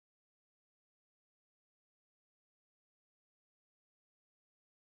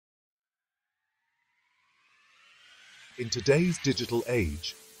In today's digital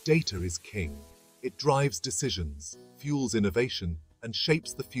age, data is king. It drives decisions, fuels innovation, and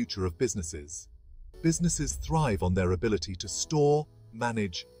shapes the future of businesses. Businesses thrive on their ability to store,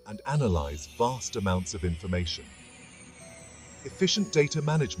 manage, and analyze vast amounts of information. Efficient data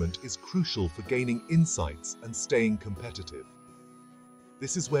management is crucial for gaining insights and staying competitive.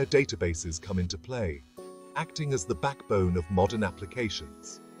 This is where databases come into play, acting as the backbone of modern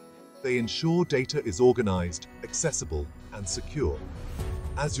applications. They ensure data is organized, accessible, and secure.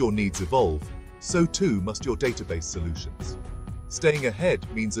 As your needs evolve, so too must your database solutions. Staying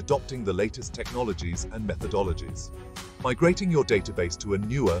ahead means adopting the latest technologies and methodologies. Migrating your database to a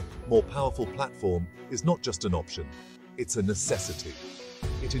newer, more powerful platform is not just an option, it's a necessity.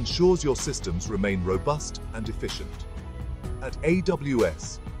 It ensures your systems remain robust and efficient. At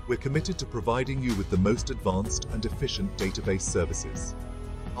AWS, we're committed to providing you with the most advanced and efficient database services.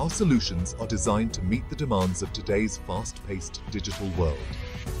 Our solutions are designed to meet the demands of today's fast-paced digital world.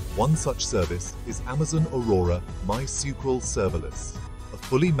 One such service is Amazon Aurora MySQL Serverless, a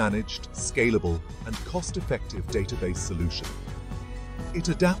fully managed, scalable, and cost-effective database solution. It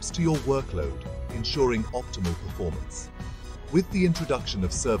adapts to your workload, ensuring optimal performance. With the introduction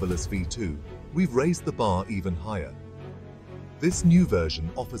of Serverless v2, we've raised the bar even higher. This new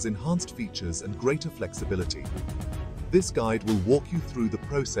version offers enhanced features and greater flexibility. This guide will walk you through the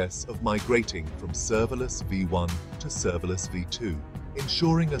process of migrating from Serverless v1 to Serverless v2,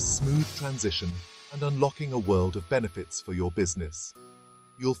 ensuring a smooth transition and unlocking a world of benefits for your business.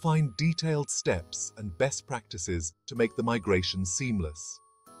 You'll find detailed steps and best practices to make the migration seamless.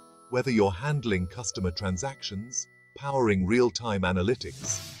 Whether you're handling customer transactions, powering real-time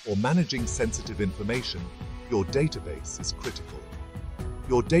analytics, or managing sensitive information, your database is critical.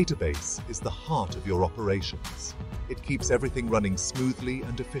 Your database is the heart of your operations. It keeps everything running smoothly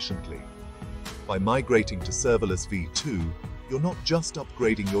and efficiently. By migrating to Serverless v2, you're not just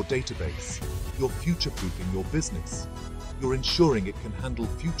upgrading your database, you're future-proofing your business. You're ensuring it can handle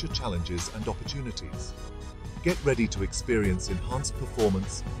future challenges and opportunities. Get ready to experience enhanced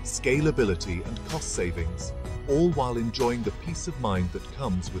performance, scalability, and cost savings, all while enjoying the peace of mind that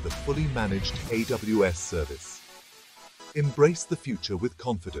comes with a fully managed AWS service. Embrace the future with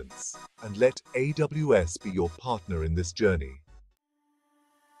confidence, and let AWS be your partner in this journey.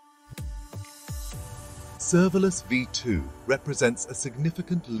 Serverless v2 represents a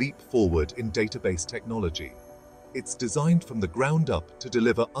significant leap forward in database technology. It's designed from the ground up to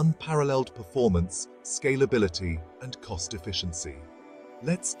deliver unparalleled performance, scalability, and cost efficiency.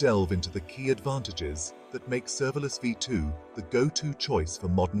 Let's delve into the key advantages that make Serverless v2 the go-to choice for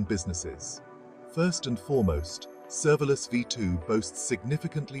modern businesses. First and foremost, Serverless v2 boasts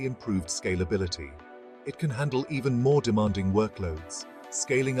significantly improved scalability. It can handle even more demanding workloads,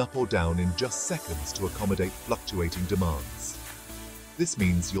 scaling up or down in just seconds to accommodate fluctuating demands. This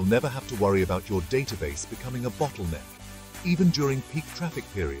means you'll never have to worry about your database becoming a bottleneck, even during peak traffic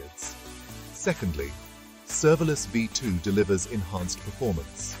periods. Secondly, Serverless v2 delivers enhanced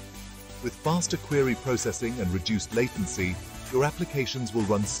performance. With faster query processing and reduced latency, your applications will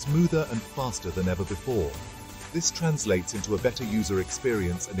run smoother and faster than ever before. This translates into a better user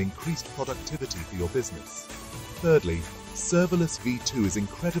experience and increased productivity for your business. Thirdly, Serverless v2 is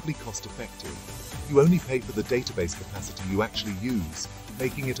incredibly cost-effective. You only pay for the database capacity you actually use,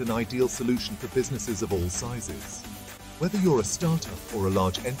 making it an ideal solution for businesses of all sizes. Whether you're a startup or a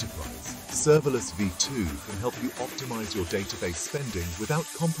large enterprise, Serverless v2 can help you optimize your database spending without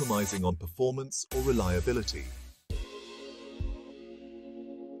compromising on performance or reliability.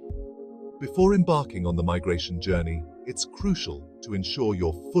 Before embarking on the migration journey, it's crucial to ensure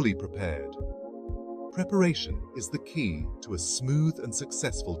you're fully prepared. Preparation is the key to a smooth and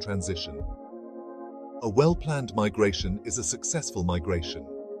successful transition. A well-planned migration is a successful migration.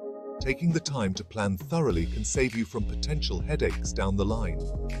 Taking the time to plan thoroughly can save you from potential headaches down the line.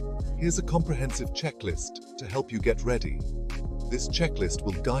 Here's a comprehensive checklist to help you get ready. This checklist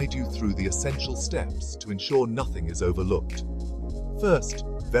will guide you through the essential steps to ensure nothing is overlooked. First,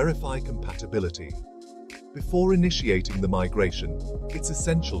 verify compatibility. Before initiating the migration, it's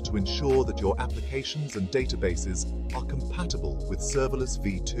essential to ensure that your applications and databases are compatible with Serverless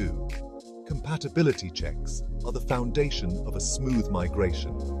v2. Compatibility checks are the foundation of a smooth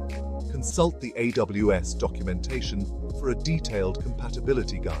migration. Consult the AWS documentation for a detailed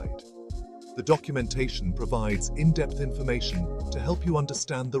compatibility guide. The documentation provides in-depth information to help you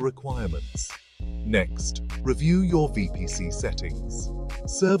understand the requirements. Next, review your VPC settings.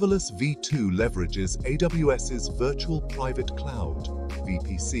 Serverless v2 leverages AWS's Virtual Private Cloud,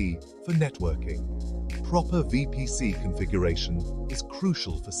 VPC, for networking. Proper VPC configuration is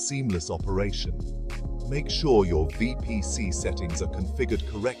crucial for seamless operation. Make sure your VPC settings are configured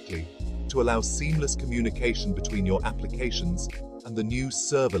correctly to allow seamless communication between your applications and the new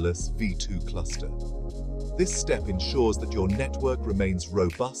serverless V2 cluster. This step ensures that your network remains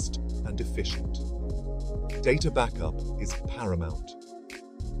robust and efficient. Data backup is paramount.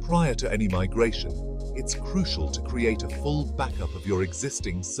 Prior to any migration, it's crucial to create a full backup of your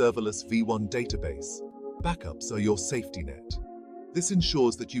existing serverless V1 database. Backups are your safety net. This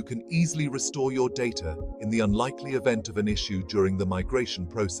ensures that you can easily restore your data in the unlikely event of an issue during the migration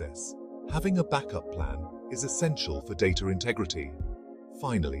process. Having a backup plan is essential for data integrity.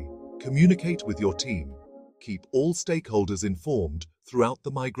 Finally, communicate with your team. Keep all stakeholders informed throughout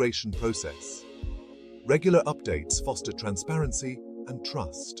the migration process. Regular updates foster transparency and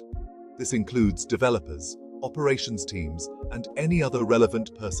trust. This includes developers, operations teams, and any other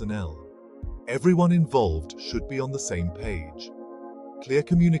relevant personnel. Everyone involved should be on the same page. Clear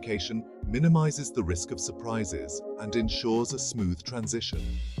communication minimizes the risk of surprises and ensures a smooth transition.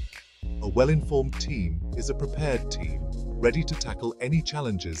 A well-informed team is a prepared team, ready to tackle any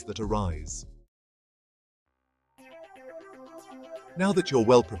challenges that arise. Now that you're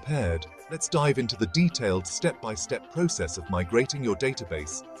well prepared, let's dive into the detailed step-by-step process of migrating your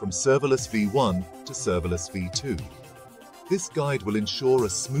database from Serverless V1 to Serverless V2. This guide will ensure a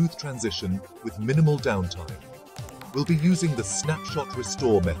smooth transition with minimal downtime. We'll be using the Snapshot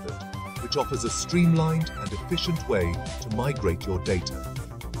Restore method, which offers a streamlined and efficient way to migrate your data.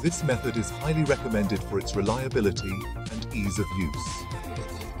 This method is highly recommended for its reliability and ease of use.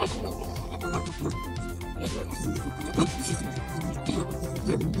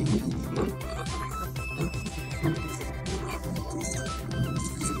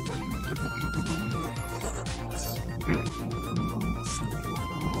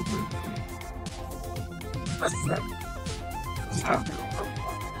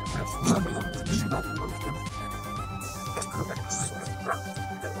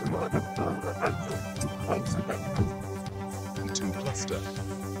 V2 cluster.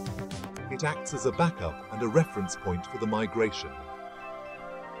 It acts as a backup and a reference point for the migration.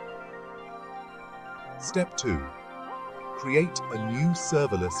 Step 2. Create a new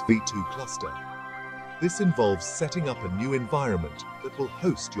serverless V2 cluster. This involves setting up a new environment that will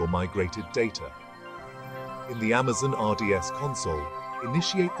host your migrated data. In the Amazon RDS console,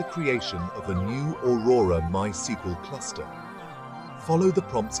 initiate the creation of a new Aurora MySQL cluster. Follow the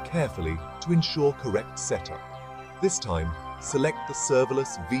prompts carefully to ensure correct setup. This time, select the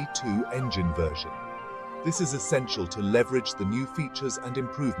Serverless V2 engine version. This is essential to leverage the new features and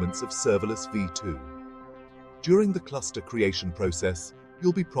improvements of Serverless V2. During the cluster creation process,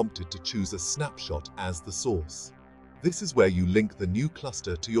 you'll be prompted to choose a snapshot as the source. This is where you link the new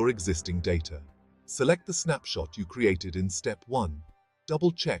cluster to your existing data. Select the snapshot you created in Step 1.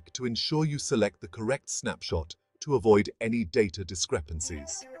 Double-check to ensure you select the correct snapshot to avoid any data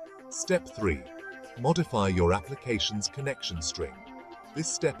discrepancies. Step 3. Modify your application's connection string.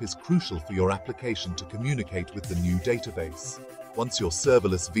 This step is crucial for your application to communicate with the new database. Once your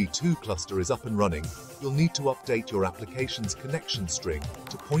Serverless V2 cluster is up and running, you'll need to update your application's connection string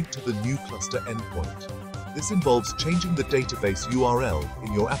to point to the new cluster endpoint. This involves changing the database URL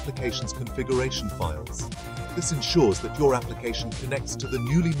in your application's configuration files. This ensures that your application connects to the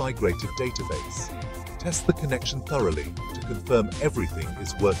newly migrated database. Test the connection thoroughly to confirm everything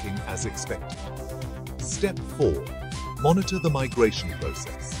is working as expected. Step 4. Monitor the migration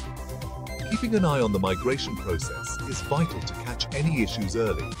process. Keeping an eye on the migration process is vital to catch any issues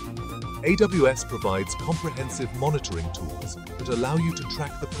early. AWS provides comprehensive monitoring tools that allow you to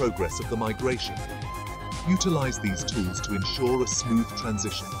track the progress of the migration. Utilize these tools to ensure a smooth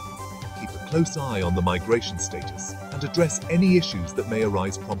transition. Keep a close eye on the migration status and address any issues that may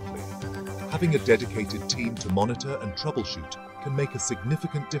arise promptly. Having a dedicated team to monitor and troubleshoot can make a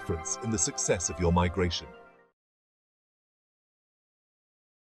significant difference in the success of your migration.